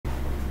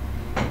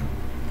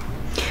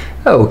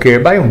Okay,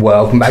 everybody,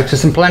 welcome back to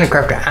some Planet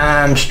Crafter.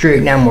 I'm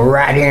Strick. Now we're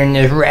right here in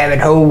this rabbit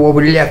hole where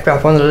we left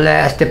off on the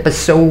last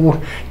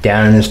episode,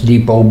 down in this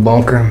deep old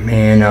bunker.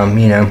 And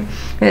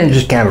and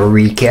just kind of a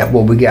recap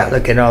what we got.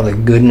 Look at all the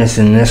goodness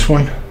in this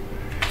one,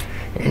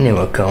 and then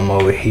we'll come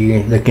over here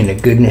and look at the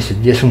goodness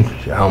of this one.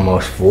 It's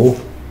almost full.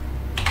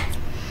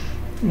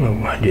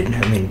 Oh, I didn't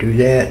mean to do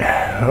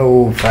that.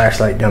 Oh,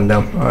 flashlight, dum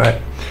dum. All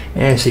right,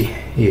 and see,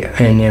 yeah,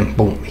 and then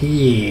boom,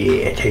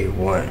 yeah. Tell you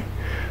what,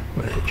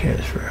 what's the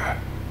transfer?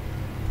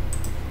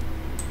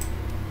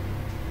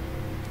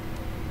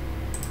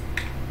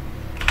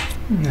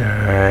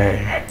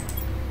 Alright.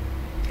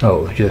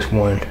 Oh, just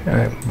one.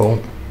 Alright,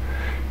 boom.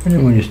 And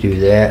then we'll just do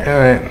that.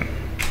 Alright.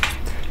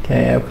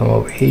 Tab, come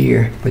over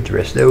here. Put the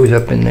rest of those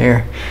up in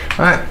there.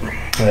 Alright.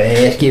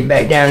 Let's get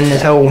back down in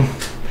this hole.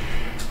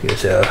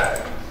 Because,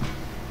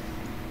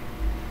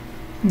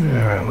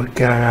 alright, we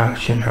got an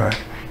option.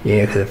 Alright.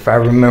 Yeah, because if I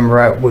remember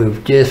right,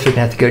 we've just gonna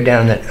have to go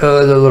down that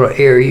other little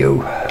area.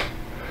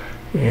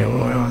 And we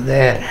want all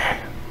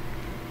that.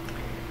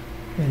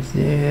 As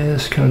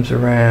this comes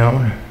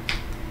around.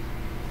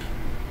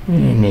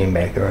 And then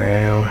back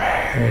around,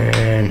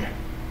 and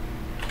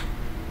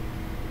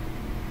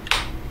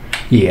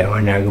yeah,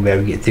 we're not gonna be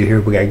able to get through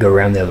here. We gotta go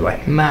around the other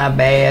way. My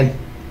bad.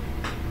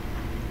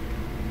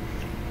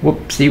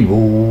 Whoopsie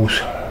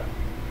rules.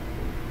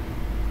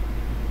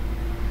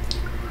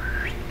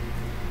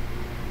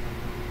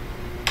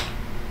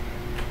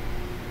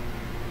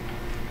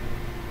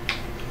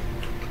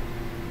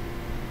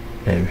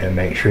 And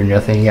make sure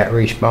nothing got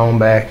respawned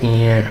back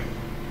in.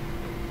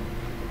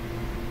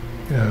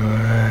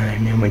 Alright,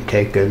 and then we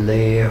take a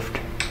left.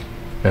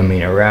 I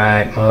mean a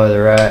right,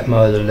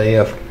 mother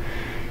left.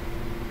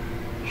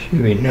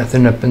 Should be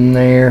nothing up in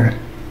there.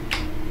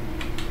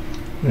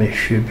 This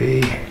should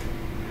be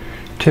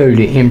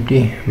totally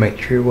empty.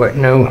 Make sure what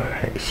no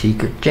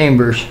secret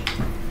chambers.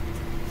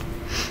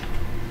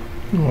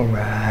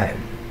 Alright.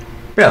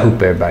 But I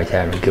hope everybody's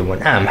having a good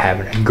one. I'm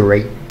having a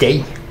great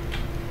day.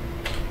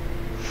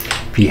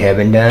 If you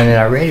haven't done it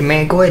already,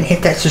 man, go ahead and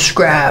hit that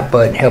subscribe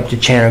button. Help the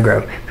channel grow.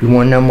 If you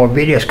want to know more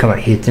videos come out,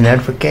 hit the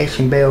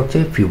notification bell too.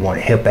 If you want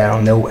to help out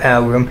on the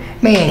algorithm,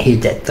 man,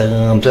 hit that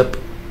thumbs up.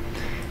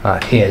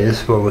 Alright, yeah,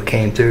 this is where we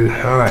came through.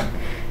 Alright,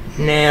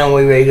 now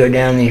we ready to go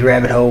down these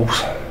rabbit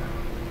holes.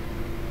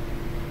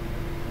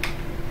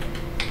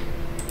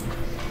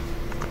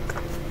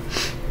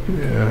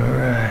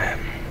 Alright.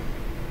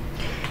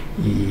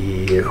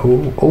 Yeah,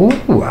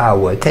 oh, I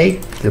will take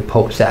the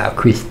pulsar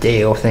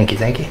crystal. Thank you,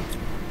 thank you.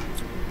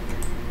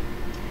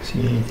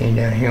 See anything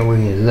down here we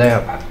can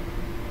zap?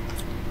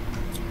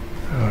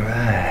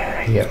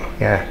 Alright, yep,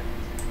 yeah.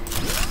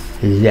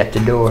 Zap the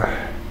door.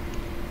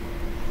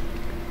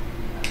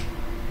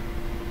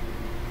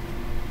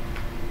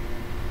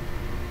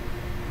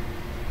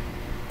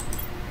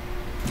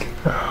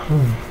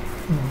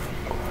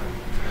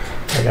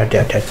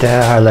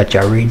 I'll let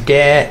y'all read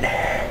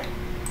that.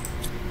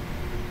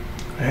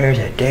 There's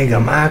a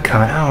daggum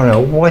icon. I don't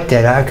know what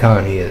that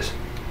icon is.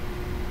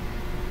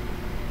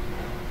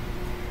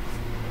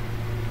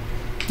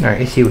 Alright,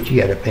 let's see what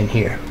you got up in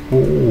here.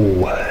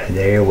 Ooh,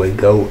 there we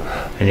go.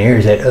 And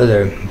there's that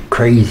other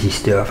crazy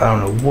stuff. I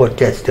don't know what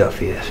that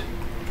stuff is.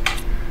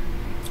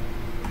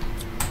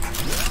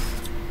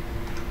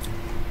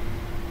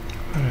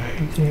 Alright,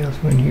 anything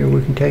else in here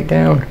we can take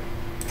down?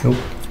 Nope.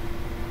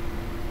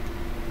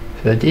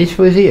 So this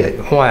was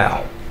it.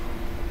 Wow.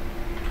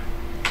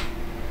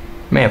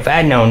 Man, if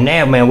I'd known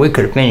that, man, we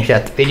could have finished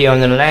out the video in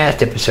the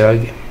last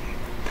episode.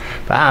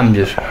 But I'm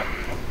just...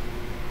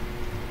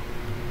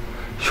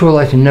 sure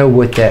like to know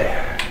what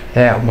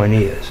that one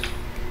is.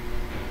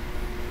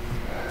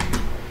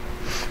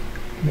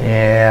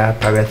 Yeah,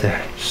 I probably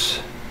have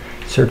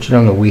to search it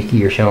on the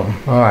wiki or something.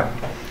 Alright,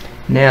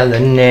 now the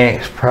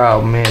next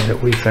problem is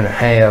that we're gonna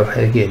have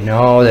is getting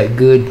all that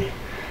good,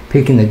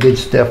 picking the good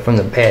stuff from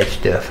the bad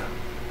stuff.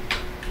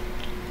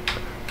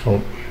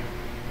 Oh.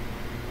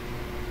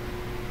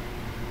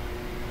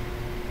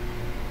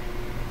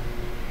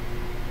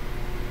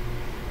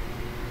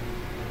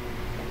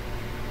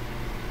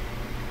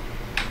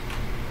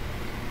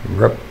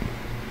 Rup.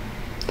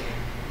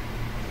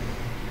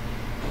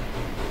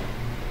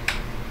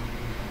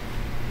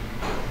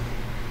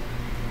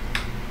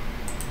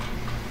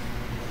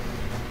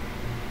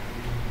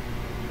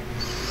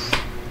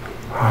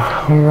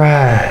 All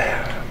right.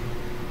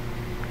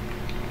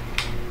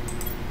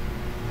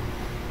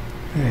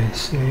 Let's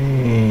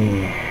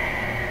see.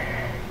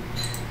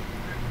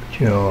 Put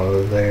you all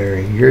over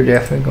there. You're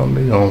definitely gonna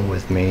be going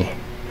with me.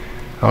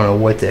 I don't know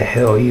what the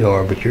hell you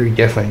are, but you're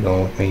definitely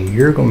going with me.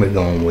 You're gonna be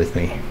going with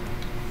me.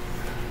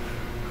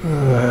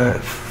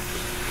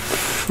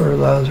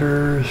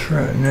 Fertilizers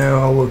right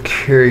now. I will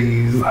carry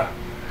you.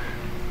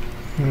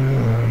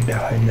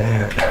 Definitely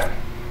that.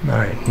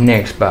 Alright,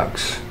 next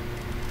box.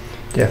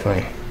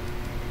 Definitely.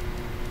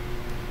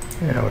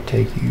 And I will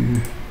take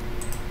you.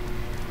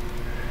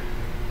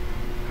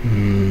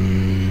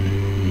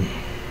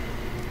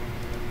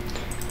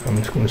 I'm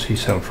just going to see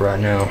something for right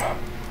now.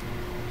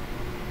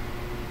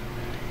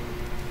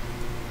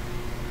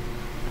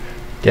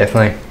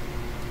 Definitely.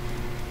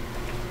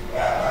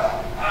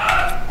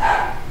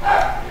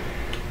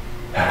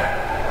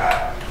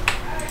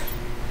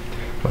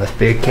 Must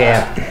be a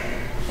cat.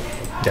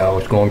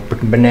 Dog's going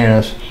freaking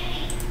bananas.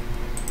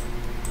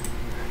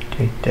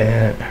 Take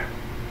that.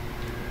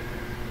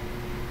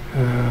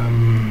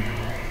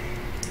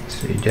 Let's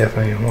see,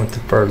 definitely want the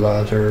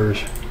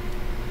fertilizers.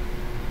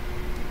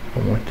 I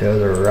want the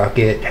other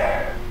rocket.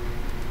 Yeah,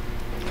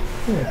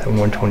 the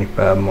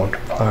 125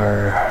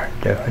 multiplier.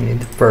 Definitely need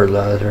the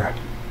fertilizer.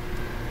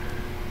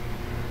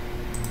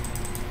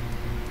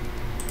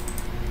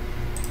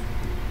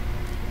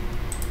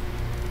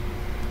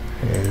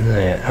 And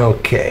that,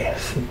 okay,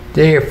 so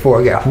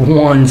therefore I got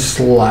one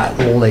slot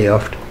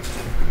left.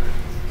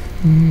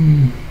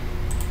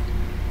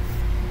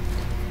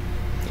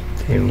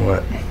 Tell you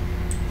what,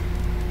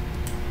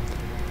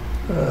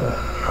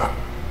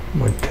 I'm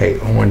gonna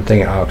take one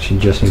thing of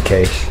oxygen just in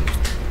case,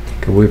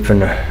 cause we're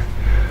finna,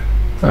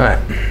 alright,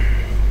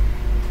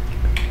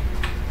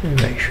 let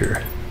me make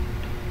sure.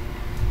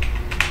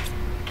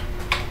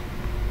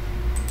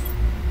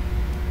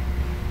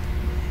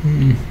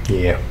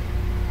 Yeah.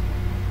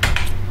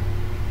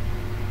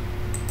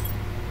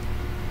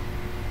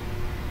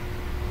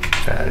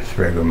 That's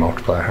regular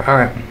multiplier.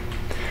 Alright,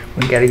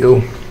 we gotta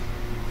go.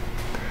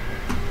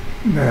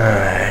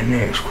 Alright,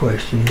 next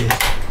question is,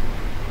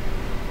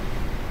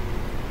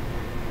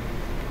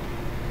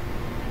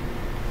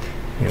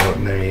 you know what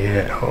many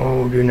yet?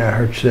 Oh, do not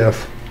hurt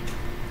yourself.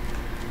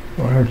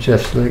 Don't hurt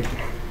yourself, Slick.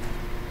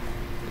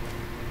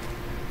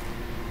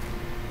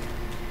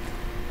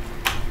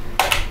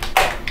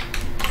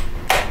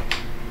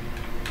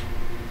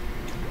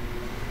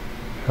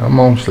 Come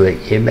on,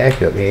 Slick. Get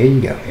back up. There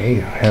you go. There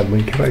you go. Help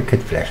me cut the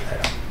flashlight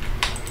off.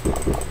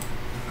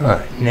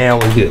 Alright, now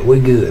we're good. We're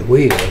good.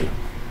 We're good.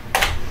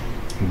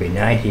 It'll be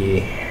nice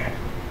here.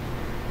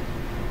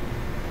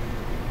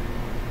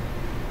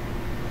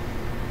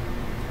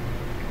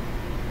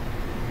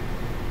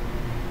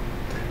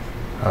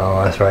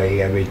 Oh, that's right. You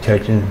gotta be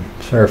touching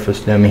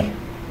surface, dummy.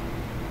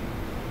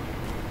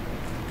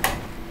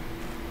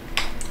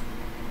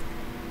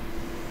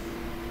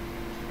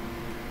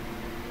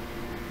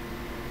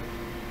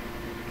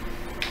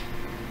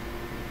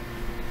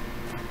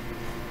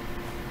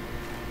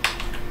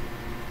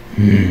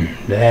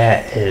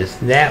 That is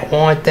that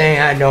one thing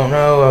I don't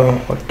know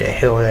what the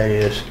hell that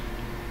is.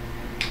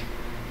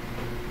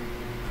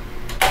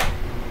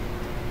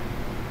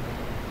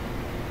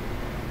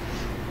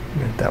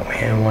 I thought we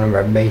had one of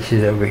our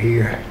bases over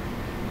here.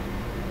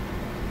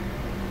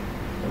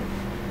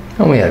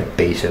 Oh, we have a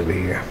base over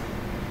here.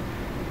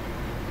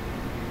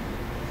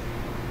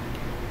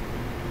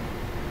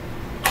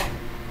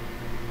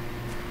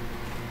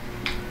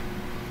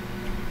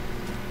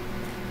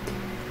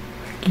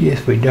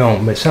 Yes, we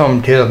don't, but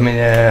something tells me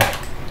that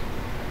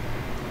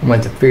I'm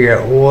going to have to figure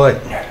out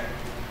what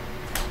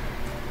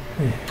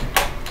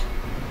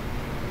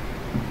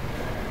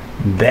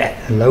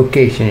that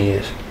location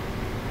is.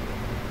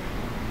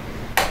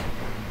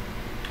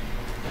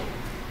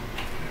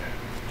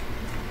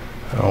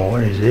 Oh,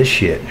 what is this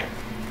shit?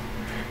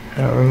 I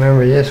don't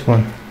remember this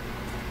one.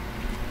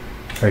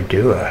 Or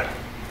do I?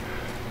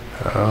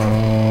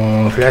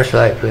 Oh,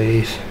 flashlight,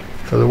 please,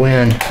 for the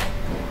win.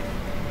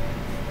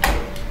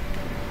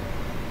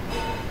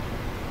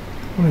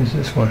 What is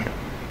this one?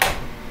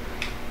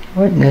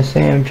 What in this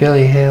damn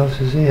jelly house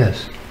is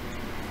this?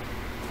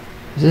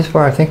 Is this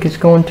where I think it's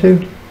going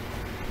to?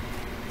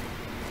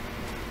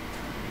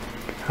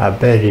 I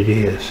bet it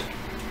is.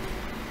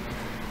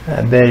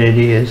 I bet it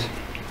is.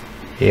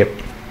 Yep.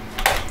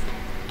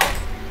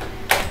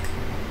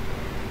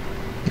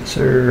 Yes,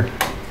 sir.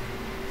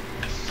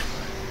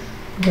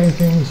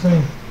 Anything to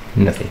say?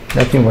 Nothing.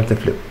 Nothing worth the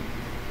flip.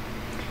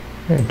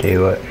 I'll tell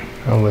you what.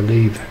 I will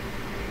leave.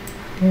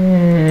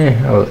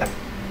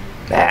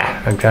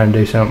 I'm trying to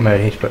do something at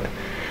least, but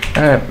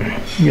alright,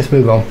 let's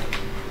move on.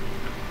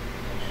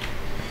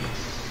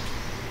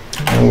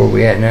 Where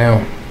we at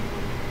now?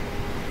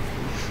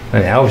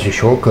 And that was a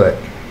shortcut.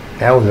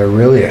 That was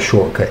really a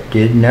shortcut.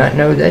 Did not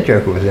know that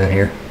joker was in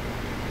here.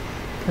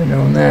 I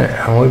know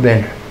that. We've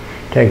been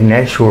taking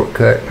that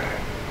shortcut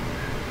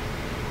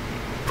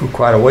for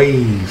quite a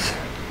ways.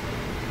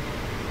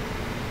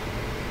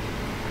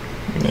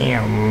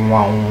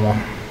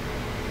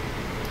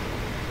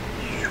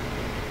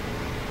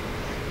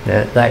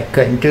 That's like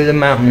cutting through the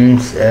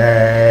mountains,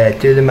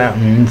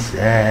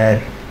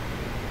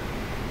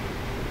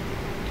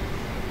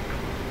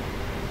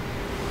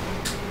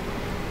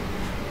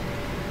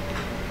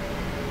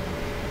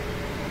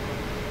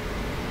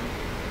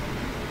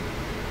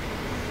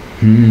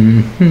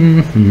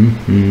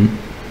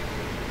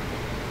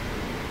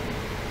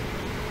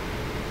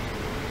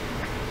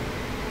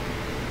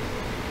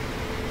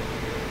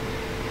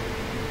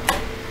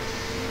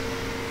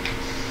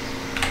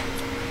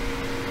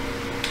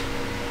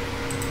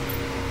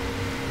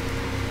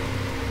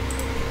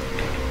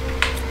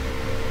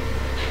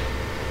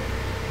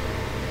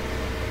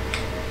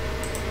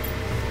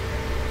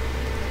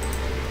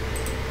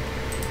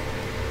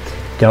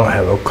 Don't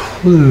have a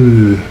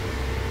clue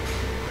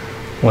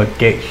what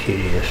that shit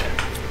is.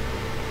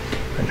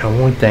 I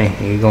know one thing,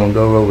 you're gonna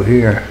go over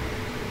here.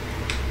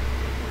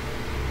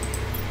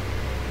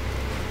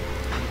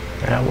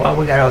 Now, why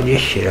we got all this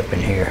shit up in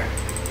here?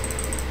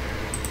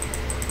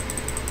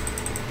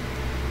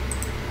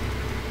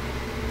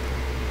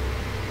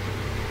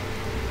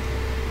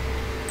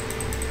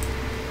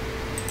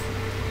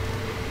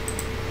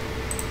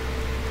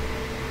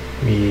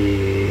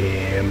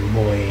 Yeah,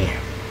 boy.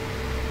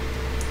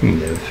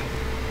 Those.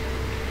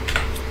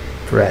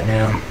 For right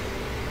now.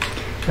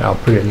 I'll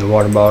put it in the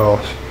water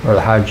bottles, or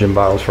the hydrogen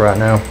bottles for right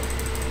now.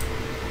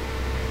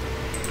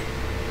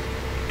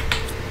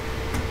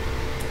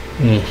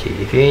 Let's see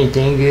if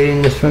anything good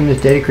in this from this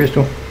Daddy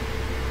Crystal.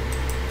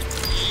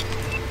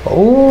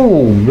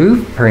 Oh,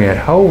 blueprint.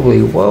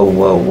 Holy, whoa,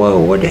 whoa, whoa.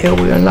 What the hell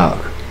we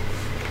unlock?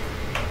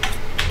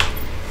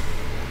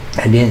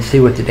 I didn't see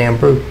what the damn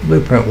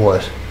blueprint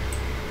was.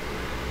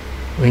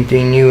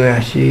 Anything new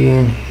I see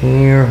in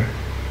here?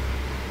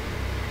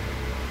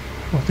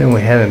 I think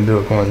we haven't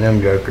built one of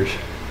them jokers.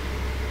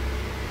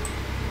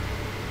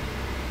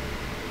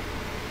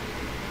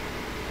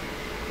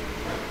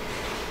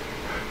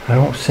 I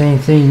don't see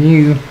anything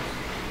new.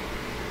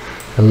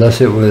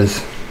 Unless it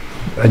was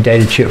a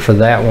data chip for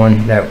that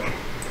one.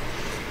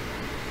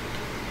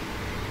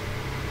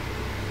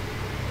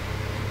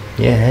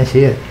 Yeah, that's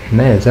it.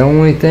 Man, it's the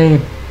only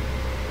thing.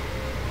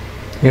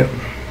 Yep.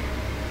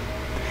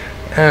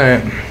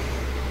 Alright.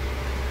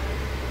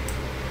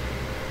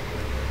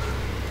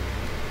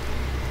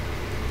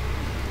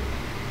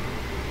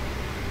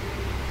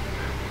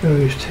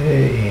 Those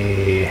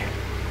two.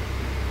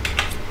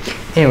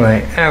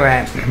 Anyway,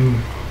 alright.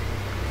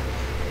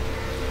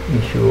 Let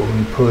me see what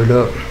we put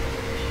up.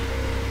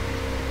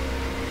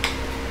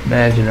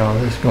 Imagine all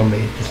this is gonna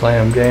be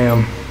slam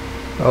jam.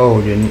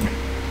 Oh, did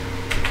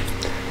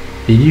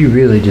you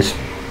really just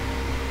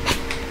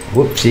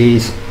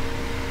whoopsies?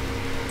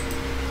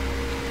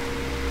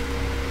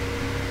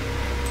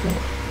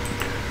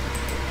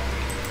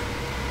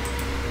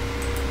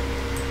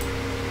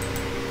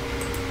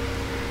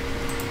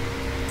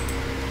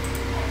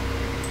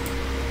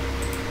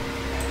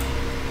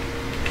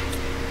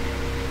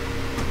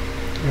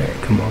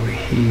 Alright, come over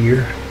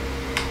here.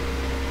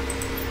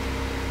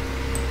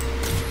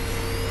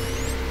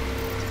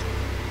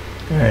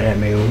 Alright, that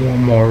made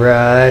one more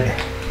ride.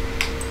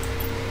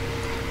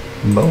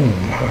 Boom.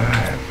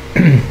 Alright.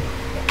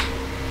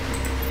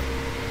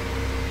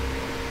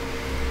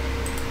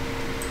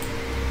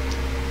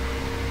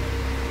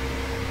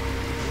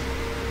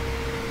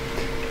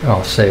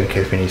 I'll save in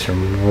case we need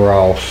some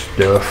raw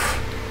stuff.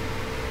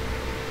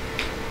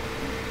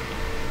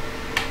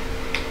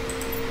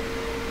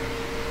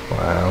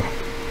 Wow.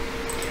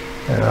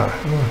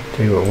 I'll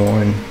tell you what,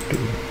 1, 2,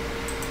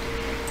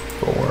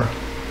 4.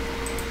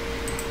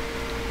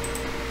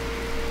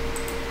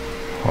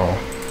 Oh.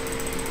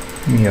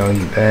 You on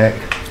your back.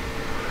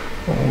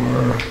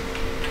 Or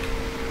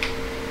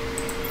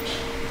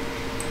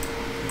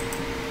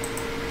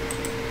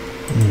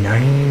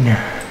 9.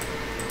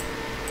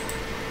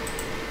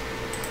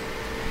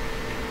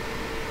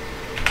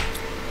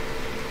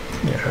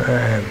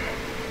 Alright.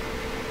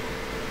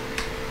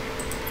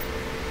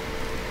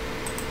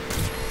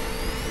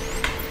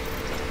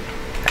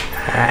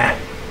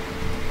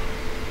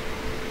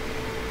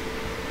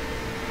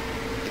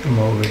 Come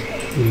over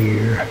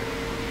here.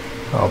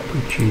 I'll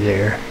put you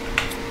there.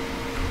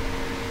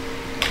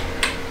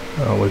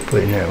 Oh, we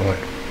put in that one.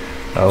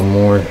 Oh,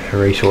 more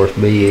resource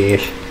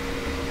BS.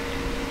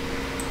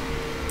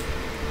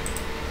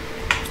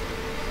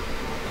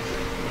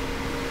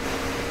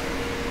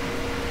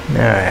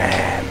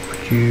 Alright,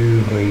 put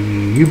you where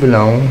you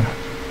belong.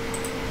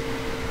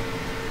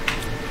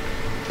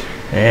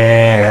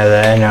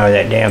 Yeah, I know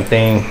that damn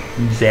thing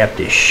zapped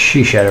the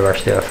sheesh out of our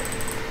stuff.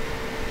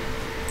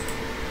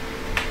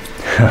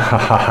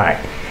 Alright.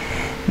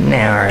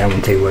 Now, alright, I'm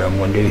gonna tell you what I'm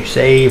gonna do.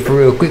 Save for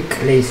real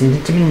quick, ladies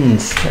and gentlemen.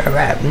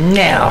 Alright,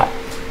 now.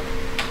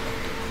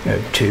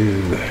 Go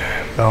to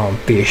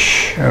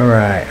Bonefish.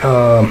 Alright,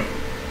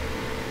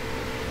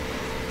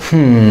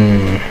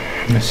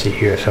 let's see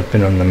here,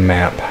 something on the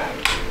map.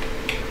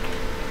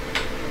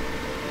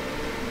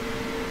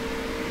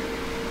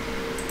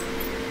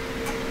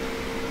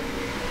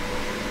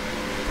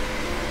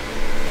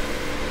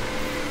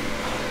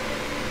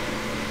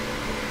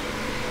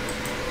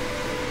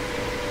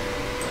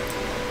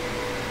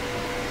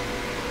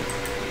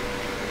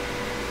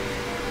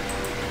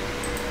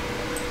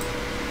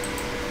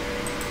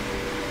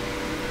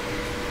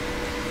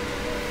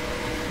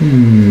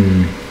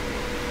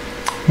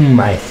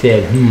 I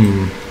said,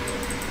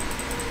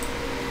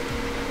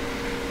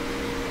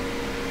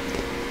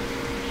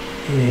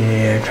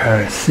 Yeah,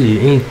 trying to see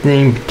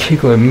anything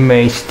particular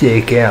may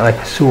stick out like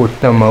a sore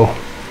thumb.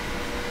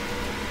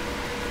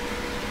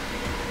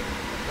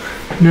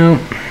 No.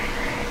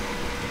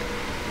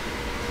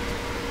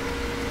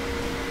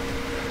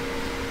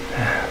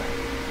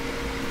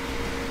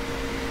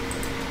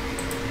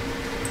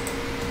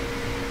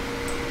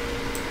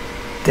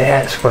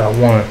 That's what I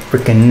want to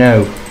freaking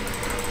know.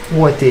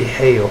 What the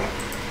hell?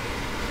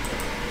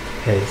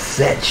 It's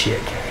that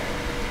shit.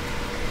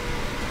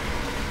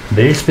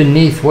 But it's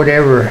beneath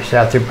whatever's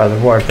out there by the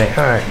water thing.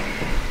 Alright.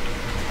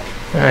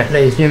 Alright,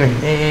 ladies and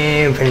gentlemen.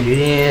 And we're gonna do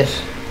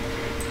this.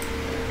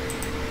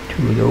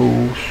 2 of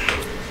those.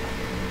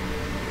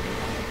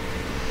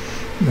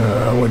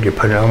 What'd you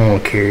put it? I'm gonna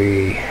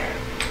carry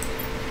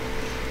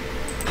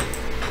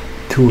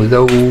 2 of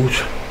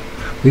those.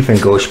 We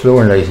finna go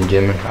exploring, ladies and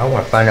gentlemen. I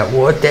wanna find out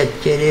what that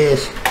shit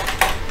is.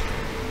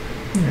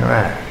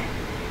 Alright.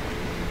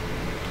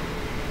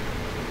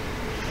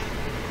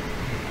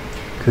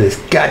 Cause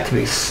it's got to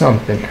be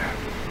something.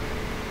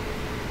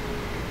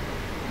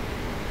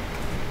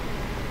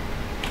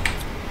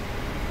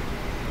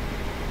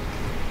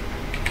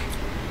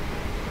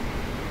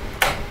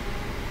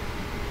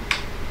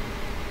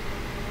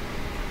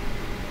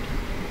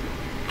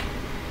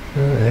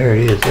 Oh, there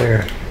it is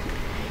there.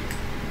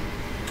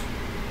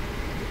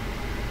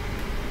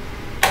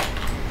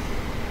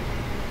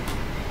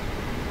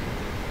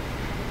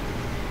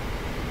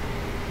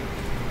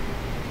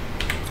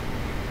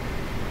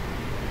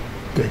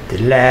 Put the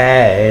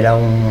light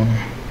on.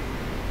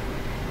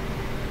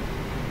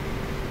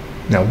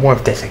 Now, I wonder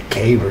if that's a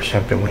cave or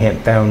something we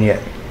haven't found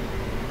yet.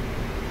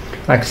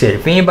 Like I said,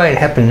 if anybody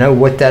happen to know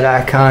what that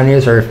icon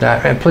is, or if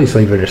not, man, please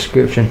leave a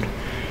description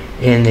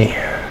in the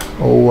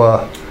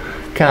old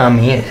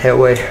comments. That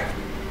way,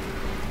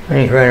 I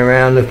ain't running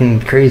around looking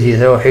crazy as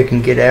hell heck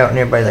and get out, and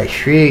everybody's like,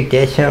 "Shriek,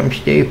 that's something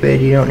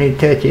stupid. You don't need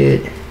to touch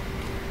it."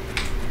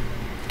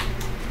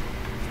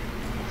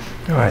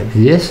 All right,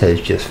 this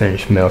has just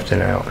finished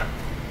melting out.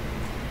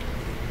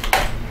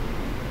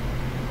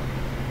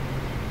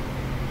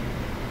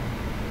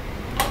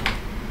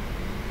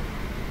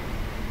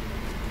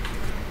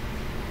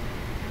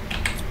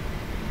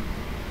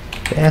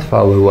 That's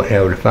why we wasn't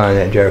able to find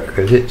that joker,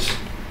 because it's...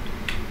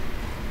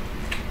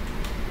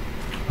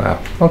 Wow,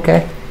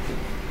 okay.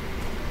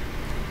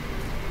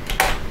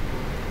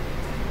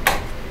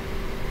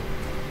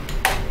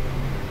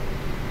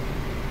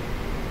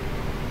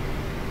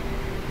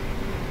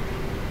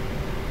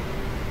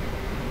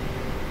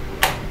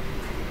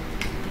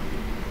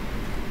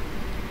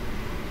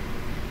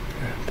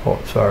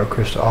 Pulsar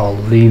crystal, I'll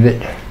leave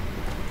it.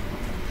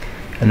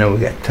 I know we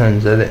got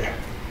tons of it.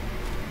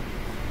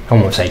 I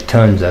won't say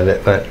tons of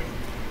it, but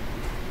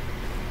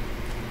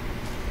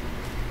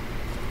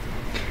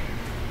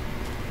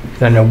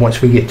I know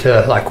once we get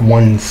to like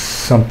 1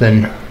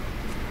 something, I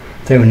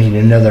think we need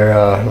another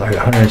like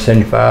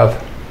 175.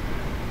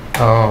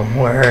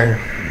 Where?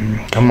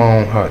 Come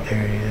on! Oh,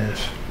 there it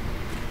is.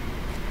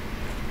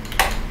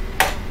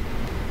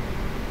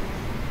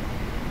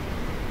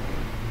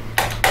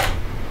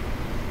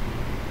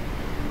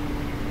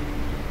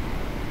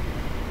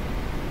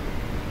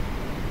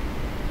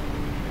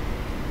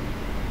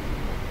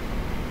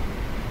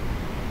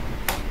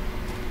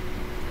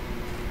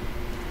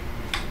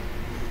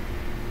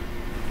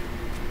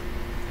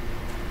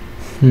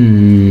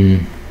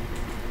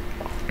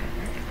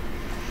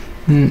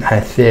 I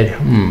said,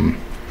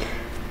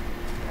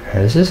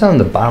 is this on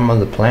the bottom of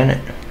the planet?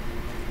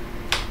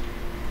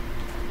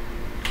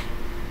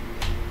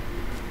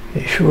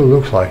 It sure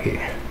looks like it.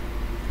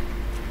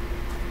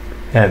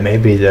 That may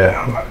be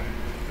the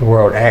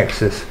world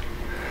axis.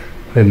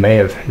 We may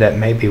have, that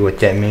may be what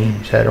that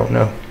means. I don't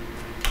know.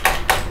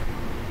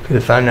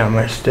 Could find out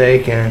my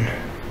mistake and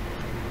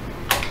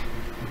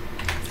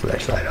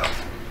flashlight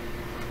off.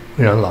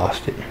 We done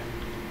lost it.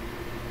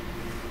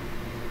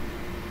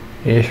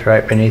 It's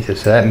right beneath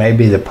us. So that may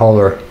be the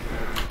polar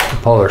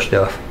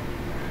stuff.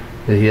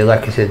 Yeah,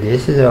 like I said,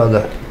 this is all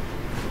the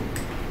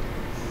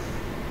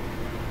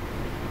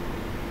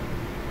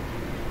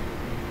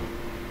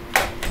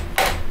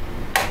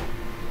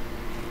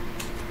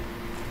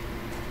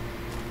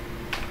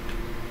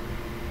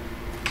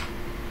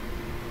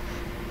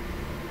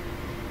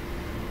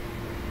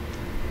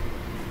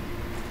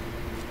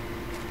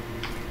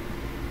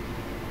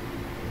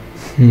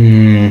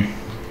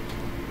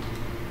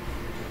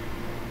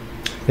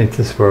I think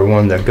this is where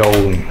one of the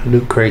golden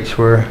loot crates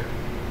were.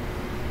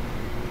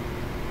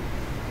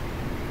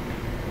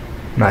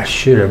 I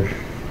should have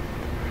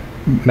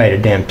made a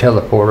damn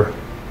teleporter,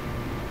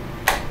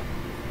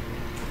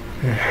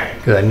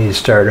 because I need to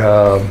start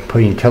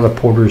putting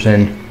teleporters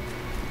in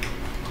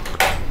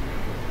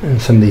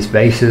some of these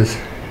bases.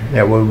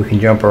 That way we can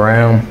jump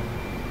around.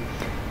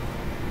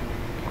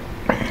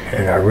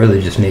 And I really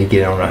just need to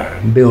get on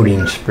a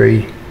building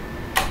spree.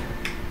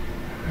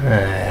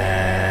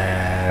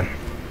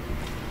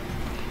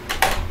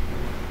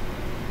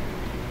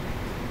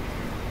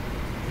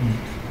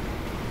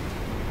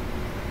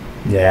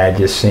 Yeah, I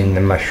just seen the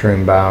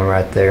mushroom biome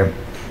right there.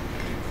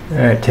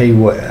 I tell you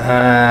what,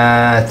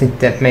 I think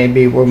that may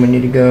be where we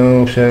need to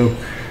go. So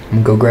I'm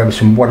gonna go grab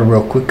some water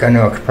real quick. I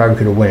know I probably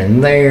could have went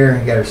in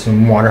there, got us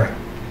some water.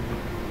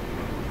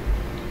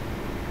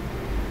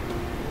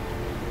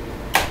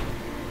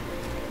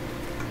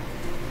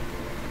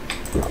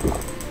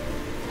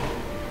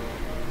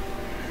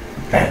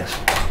 Man, this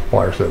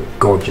water's so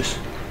gorgeous.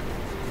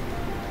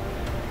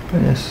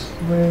 And this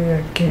way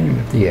I came,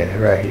 yeah,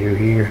 right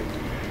here.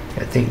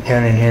 I think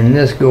down in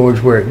this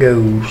gorge where it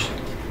goes.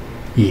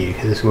 Yeah,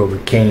 because this is where we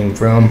came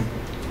from.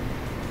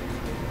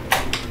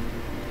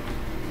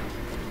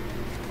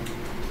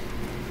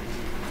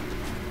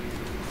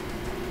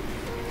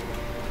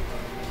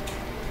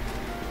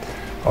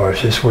 Or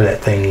is this where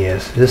that thing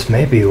is? This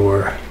may be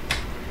where...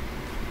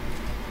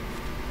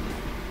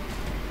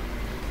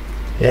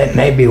 That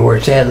may be where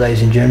it's at,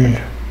 ladies and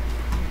gentlemen.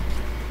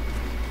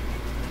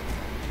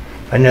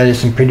 I know there's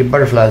some pretty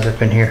butterflies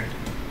up in here.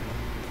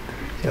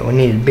 So we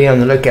need to be on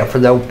the lookout for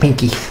the old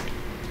pinkies.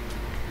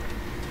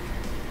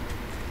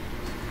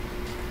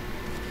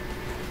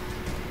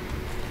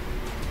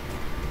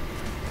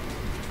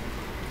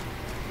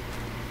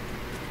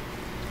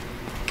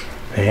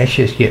 Man, that's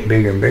just getting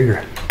bigger and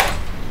bigger.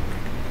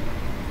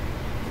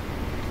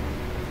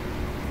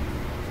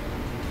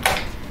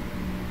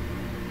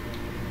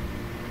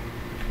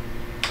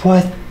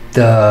 What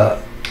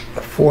the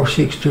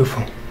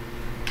 4624?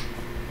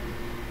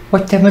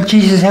 What the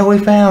bejesus have we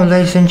found,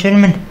 ladies and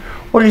gentlemen?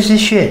 What is this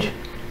shit?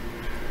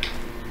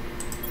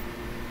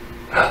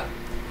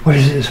 What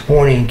is this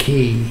warning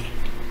key?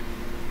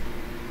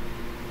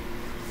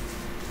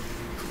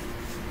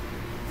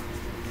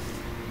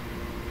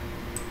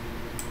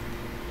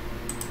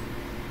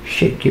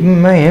 Shit, give me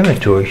my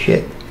inventory,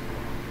 shit.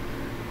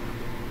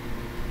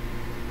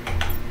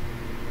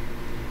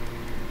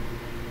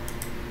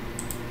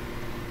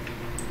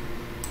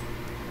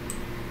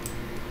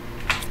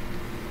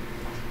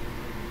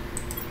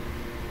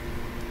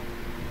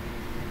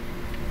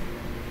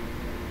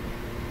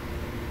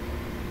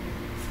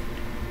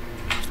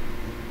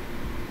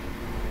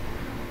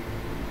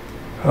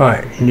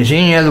 Alright, and there's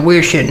any other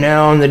weird shit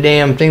now on the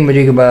damn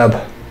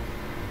thingamajiggabob?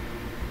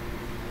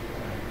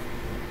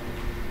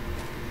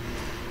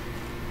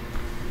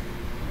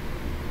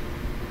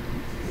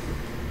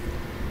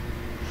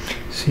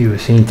 See if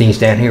we've seen things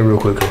down here real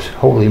quick, cause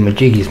holy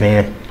majiggies,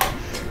 man.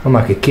 I'm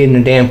like a kid in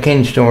a damn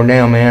candy store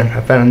now, man.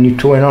 I found a new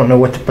toy and I don't know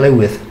what to play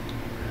with.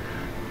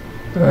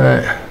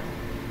 Alright.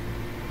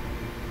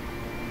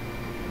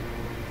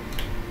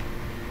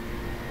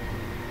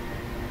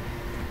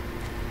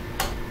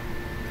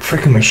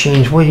 Freaking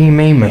machines, what do you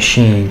mean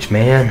machines,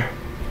 man?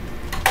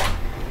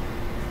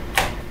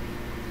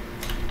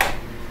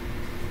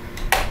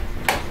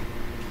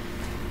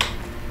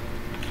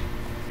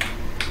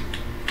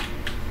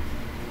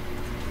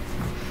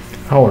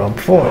 Hold on,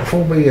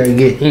 before we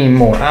get any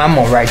more, I'm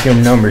gonna write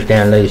them numbers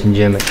down, ladies and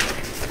gentlemen.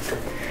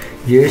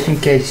 Just in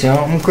case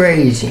something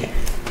crazy.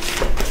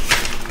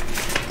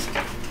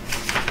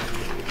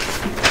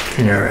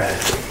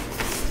 Alright.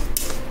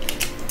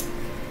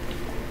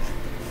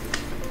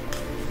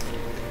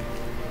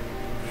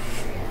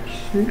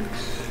 6,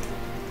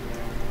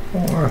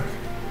 4.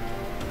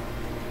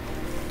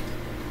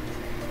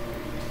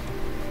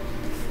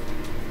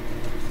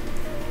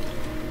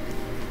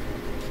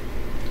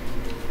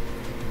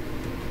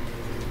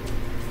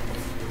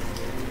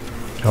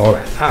 All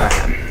right.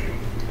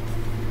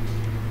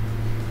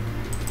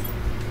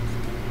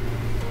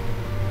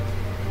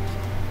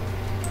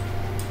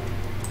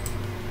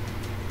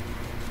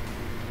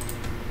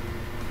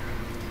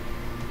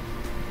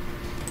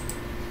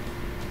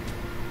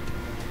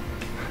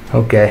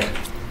 Okay.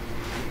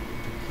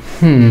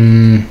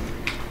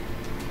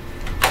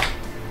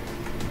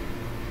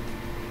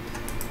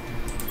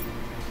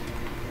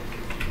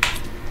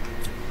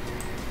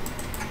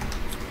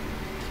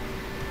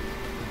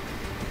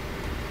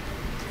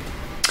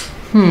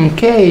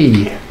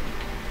 Okay.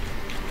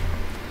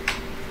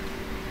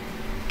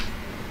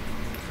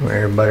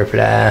 Rare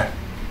butterfly.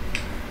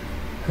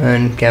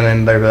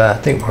 Uncommon butterfly. I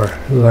think we're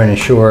running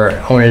short.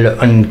 Only the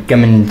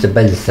uncommon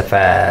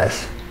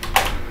butterflies.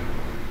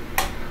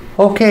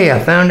 Okay, I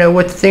found out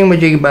what the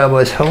thingamajiggabob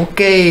was.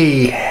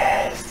 Okay.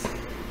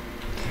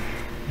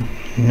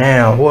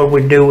 Now, what do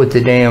we do with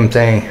the damn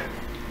thing?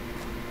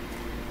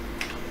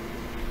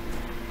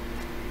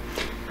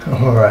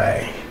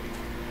 Alright.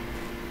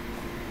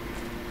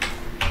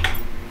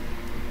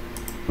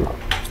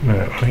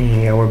 We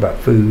ain't gotta worry about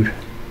food.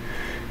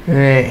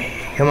 Alright,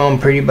 come on,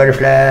 pretty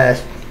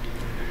butterflies.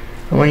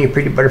 I want you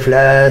pretty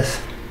butterflies.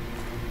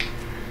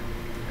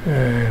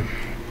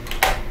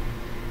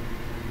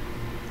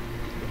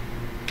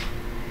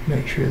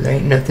 Make sure there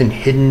ain't nothing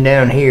hidden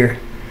down here.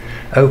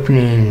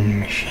 Opening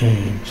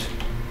machines.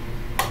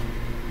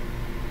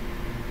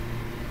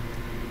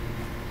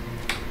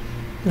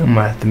 I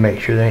might have to make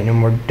sure there ain't no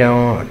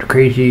more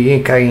crazy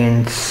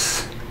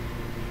ink-ins.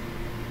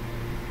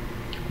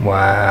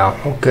 Wow,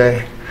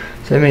 okay.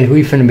 So that means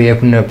we finna be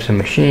opening up some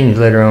machines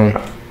later on.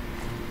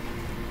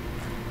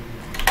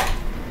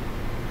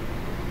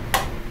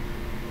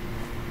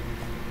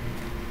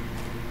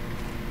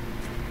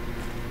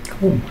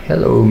 Oh,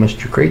 hello,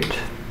 Mr. Crate.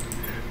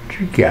 What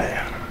you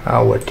got?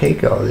 I will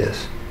take all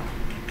this.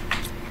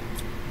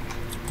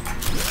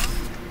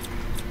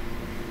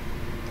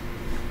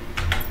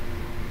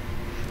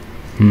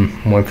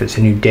 What if it's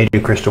a new data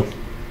crystal?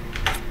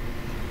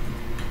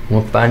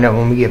 We'll find out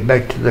when we get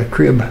back to the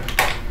crib.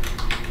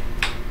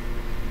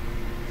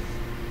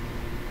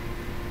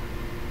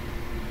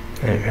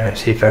 And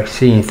see if I can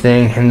see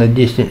anything in the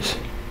distance.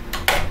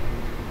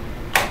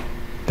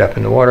 Up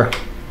in the water.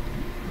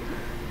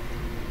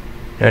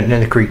 Nothing in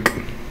the creek.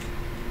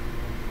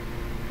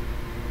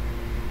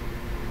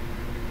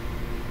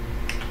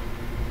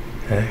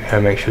 I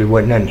make sure there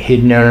wasn't nothing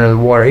hidden down under the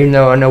water, even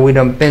though I know we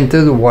done been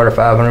through the water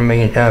 500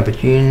 million times,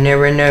 but you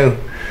never know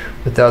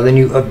with all the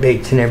new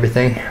updates and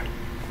everything.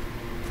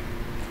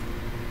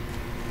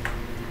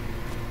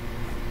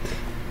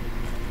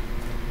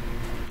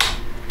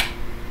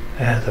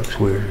 That looks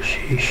weird as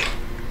sheesh.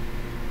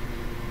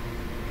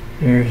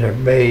 Here's our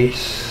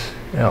base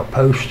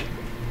outpost.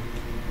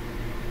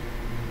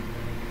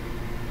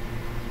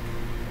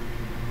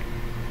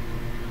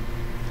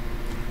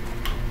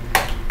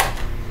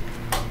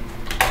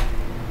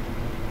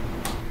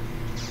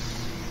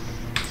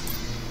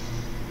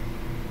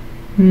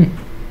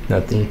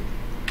 Nothing.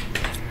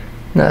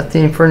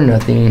 Nothing for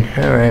nothing.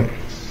 Alright.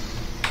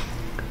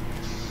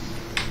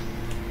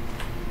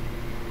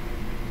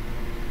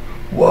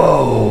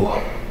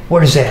 Whoa.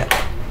 What is that?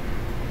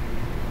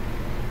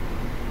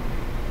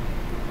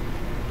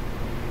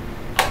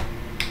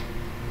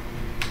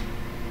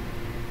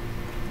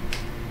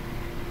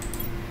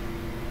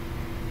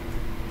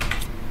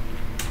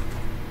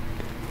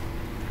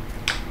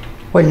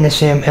 What in the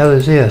damn hell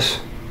is this?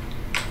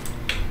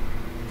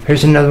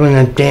 Here's another one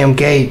of them damn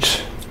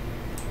gates.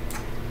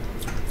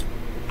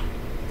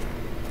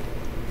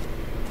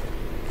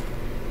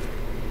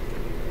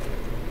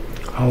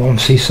 I want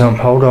to see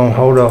something. Hold on,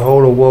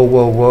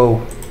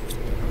 whoa.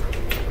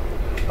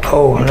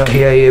 Oh, no,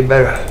 yeah, you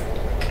better.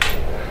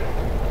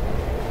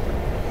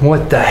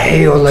 What the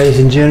hell, ladies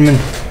and gentlemen?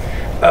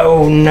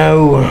 Oh,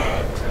 no.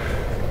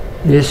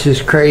 This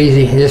is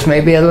crazy. This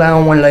may be a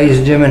long one, ladies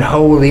and gentlemen.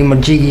 Holy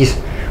majiggies.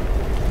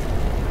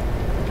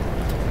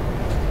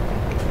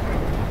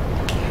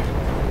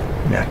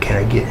 Now, can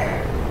I get...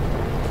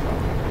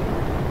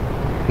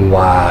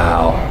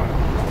 Wow.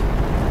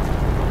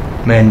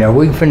 Man, now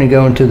we finna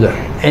go into the...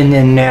 And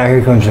then now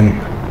here comes some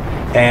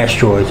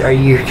asteroids. Are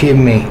you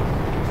kidding me?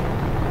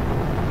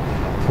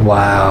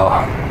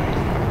 Wow.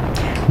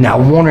 Now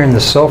I'm wondering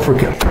the sulfur...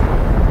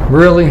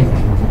 Really?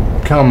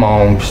 Come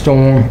on,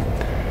 Storm.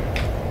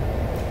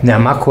 Now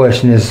my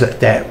question is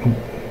that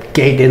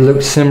gate that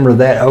looks similar to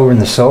that over in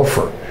the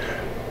sulfur.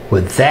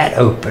 Would that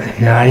open?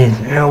 Now I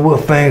didn't know. We'll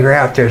figure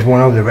out there's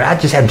one over there. But I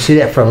just haven't seen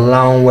that for a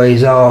long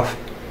ways off.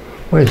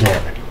 What is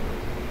that?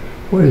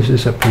 What is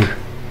this up here?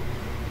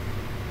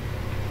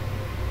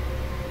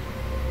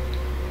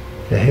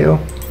 The hell?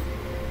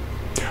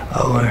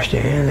 Oh, I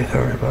understand. The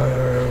current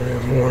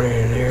morning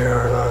and there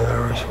are a lot of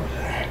other resources.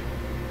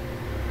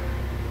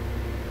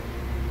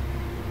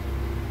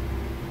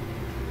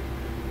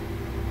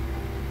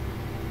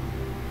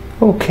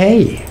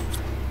 Okay.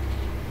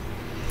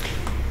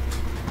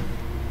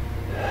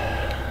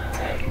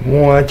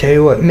 Well, I tell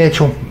you what,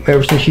 Mitchell,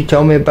 ever since you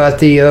told me about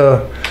the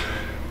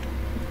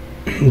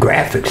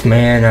graphics,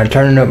 man, I'm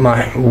turning up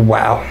my...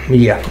 Wow.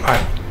 Yeah. All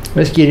right.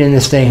 Let's get in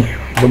this thing.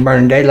 We're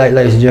burning daylight,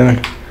 ladies and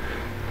gentlemen.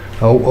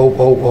 Oh,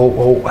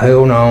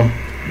 hell no.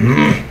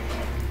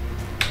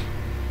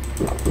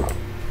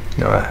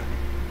 Alright.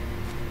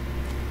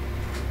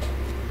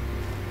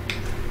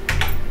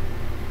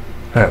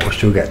 Alright, we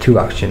still got 2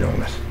 oxygen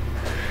on us.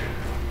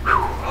 Whew,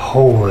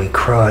 holy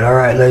crud.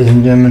 Alright, ladies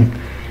and gentlemen.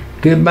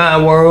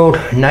 Goodbye, world.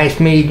 Nice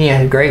meeting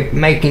you. Great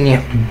making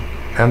you.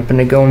 I'm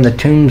gonna go in the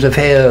tombs of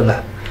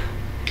hell.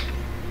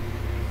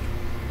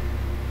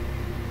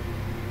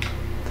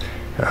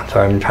 I'm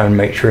sorry, I'm trying to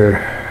make sure.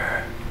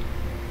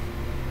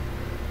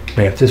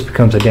 Man, if this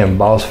becomes a damn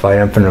boss fight,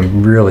 I'm gonna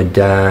really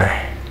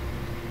die.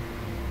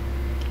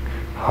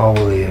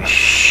 Holy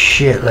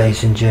shit,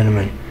 ladies and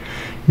gentlemen.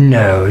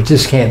 No, it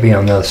just can't be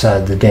on the other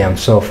side of the damn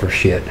sulfur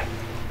shit.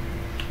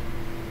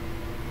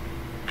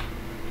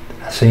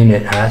 I seen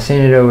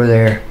it over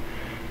there.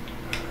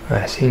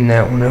 I seen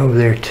that one over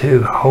there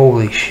too.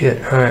 Holy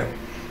shit. Alright.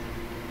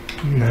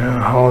 Now,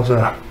 how's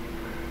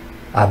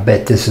I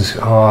bet this is...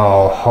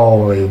 Oh,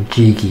 holy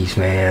jeekies,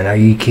 man. Are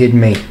you kidding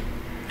me?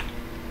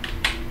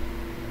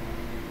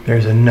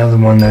 There's another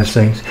one of those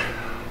things.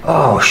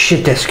 Oh,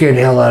 shit, that scared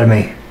the hell out of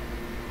me.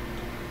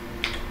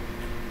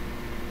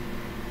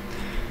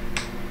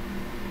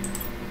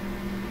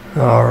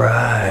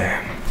 Alright.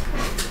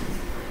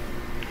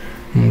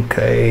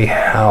 Okay,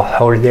 I'll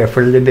hold it there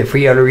for a little bit for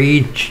y'all to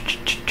read.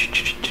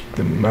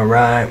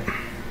 Alright.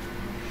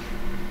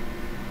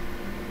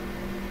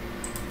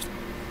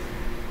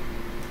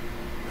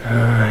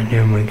 And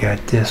then we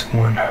got this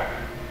one.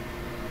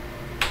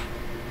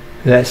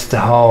 That's the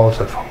halls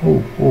of...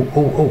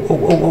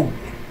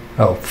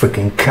 Oh,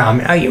 freaking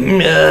comet.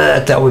 I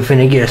thought we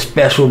finna get a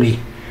specialty.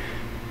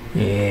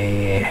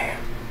 Yeah.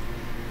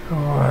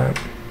 Alright.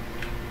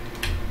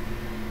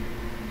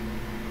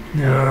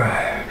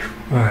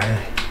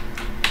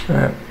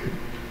 Alright.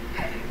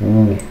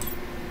 Ooh.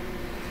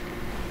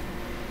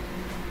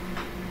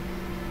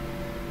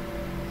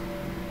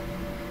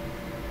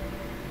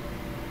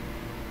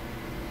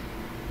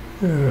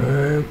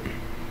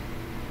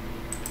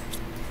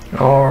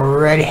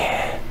 Alrighty.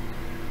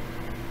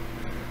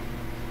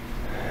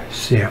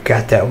 See, I've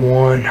got that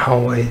one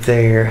hallway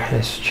there.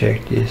 Let's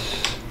check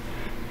this.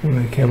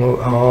 When we come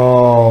over,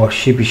 oh,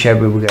 shippy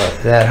shabby, we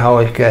got that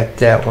hallway's got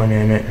that one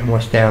in it. And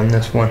what's down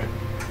this one?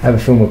 I have a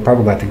feeling we're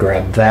probably going to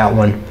grab that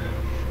one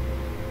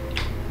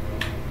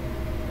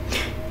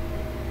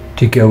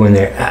to go in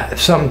there.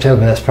 Something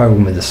tells me that's probably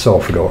going to be the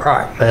sulfur door. All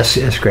right,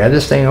 let's grab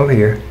this thing over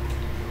here.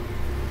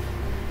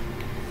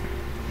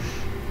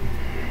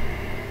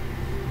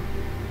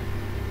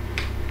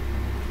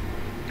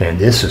 Man,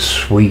 this is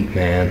sweet,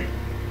 man.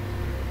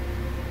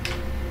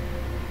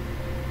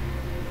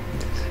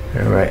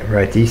 All right,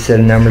 write these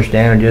set of numbers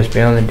down just be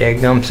on the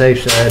daggum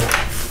safe side.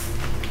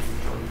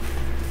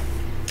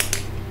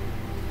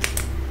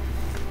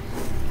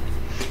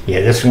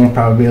 Yeah, this one will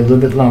probably be a little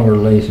bit longer,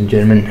 ladies and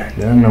gentlemen,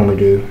 than I normally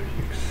do.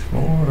 6,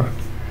 4,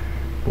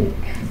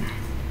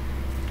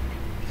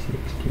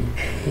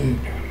 68,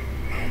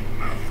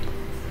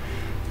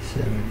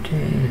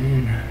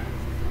 17,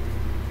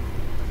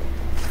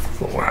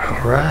 4.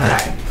 All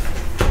right.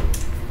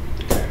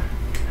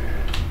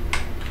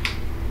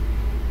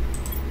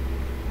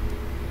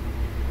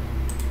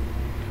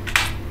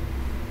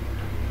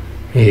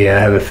 Yeah, I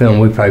have a feeling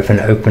we probably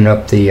finna open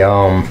up the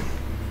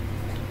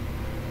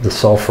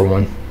sulfur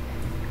one.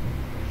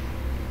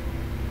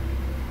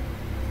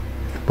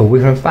 But we're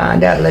gonna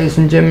find out, ladies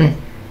and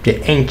gentlemen,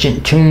 the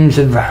ancient tombs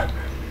of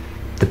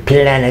the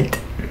planet.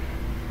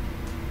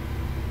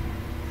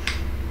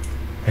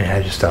 And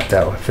I just thought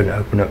that was finna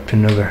open up to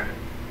another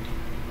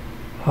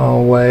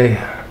hallway.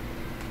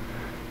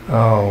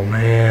 Oh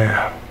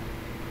man.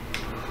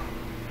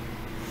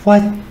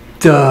 What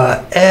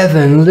the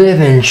Evan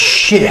living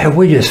shit have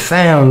we just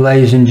found,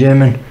 ladies and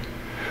gentlemen?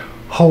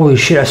 Holy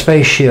shit, a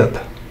spaceship.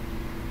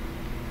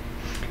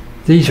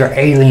 These are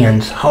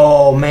aliens.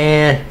 Oh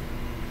man.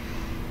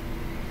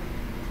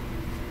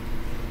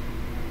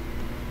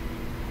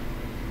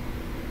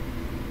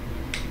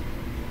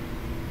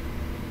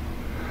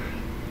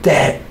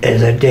 That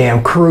is a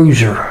damn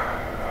cruiser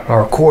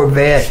or a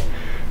Corvette.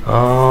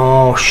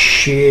 Oh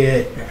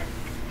shit.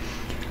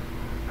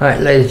 Alright,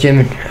 ladies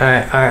and gentlemen.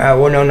 Alright,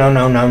 well, no.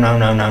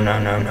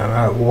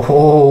 Alright,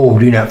 whoa,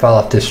 do not fall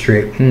off this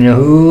strip.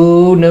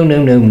 No.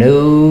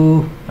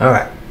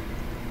 Alright.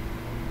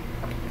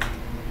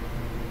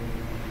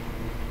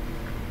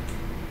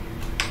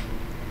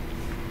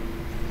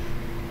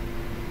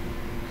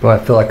 Boy, I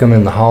feel like I'm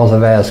in the halls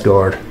of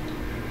Asgard.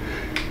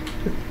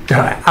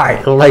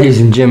 Alright, ladies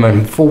and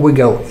gentlemen, before we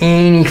go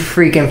any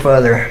freaking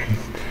further,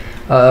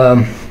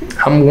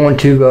 I'm going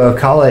to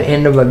call it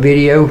end of a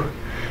video.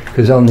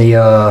 Because on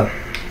the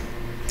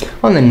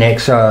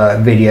next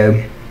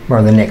video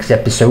or the next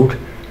episode,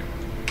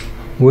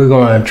 we're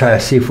gonna try to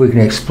see if we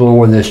can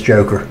explore this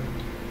Joker.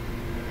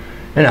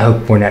 And I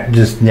hope we're not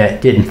just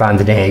didn't find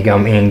the dang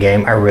end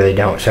game. I really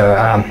don't.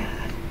 So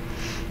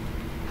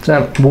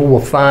we will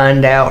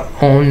find out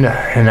on.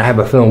 And I have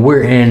a feeling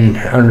we're in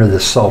under the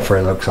sulfur.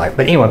 It looks like.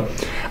 But anyway,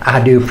 I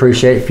do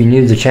appreciate it if you're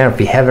new to the channel. If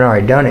you haven't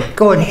already done it,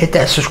 go ahead and hit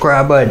that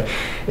subscribe button.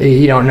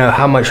 You don't know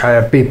how much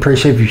I'd be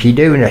appreciative if you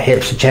do, and it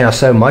helps the channel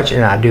so much,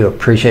 and I do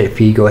appreciate it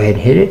if you go ahead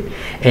and hit it.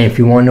 And if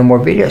you want no more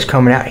videos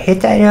coming out,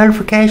 hit that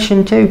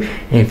notification too.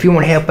 And if you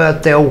want to help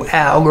out the old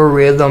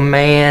algorithm,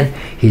 man,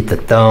 hit the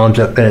thumbs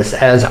up. And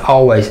as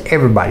always,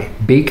 everybody,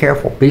 be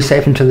careful, be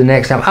safe until the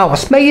next time. I will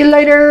smell you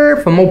later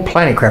for more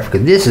Planetcraft,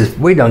 because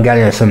we done got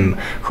into some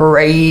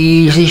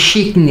crazy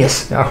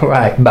chicness. All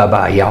right,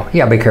 bye-bye, y'all.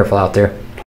 Y'all be careful out there.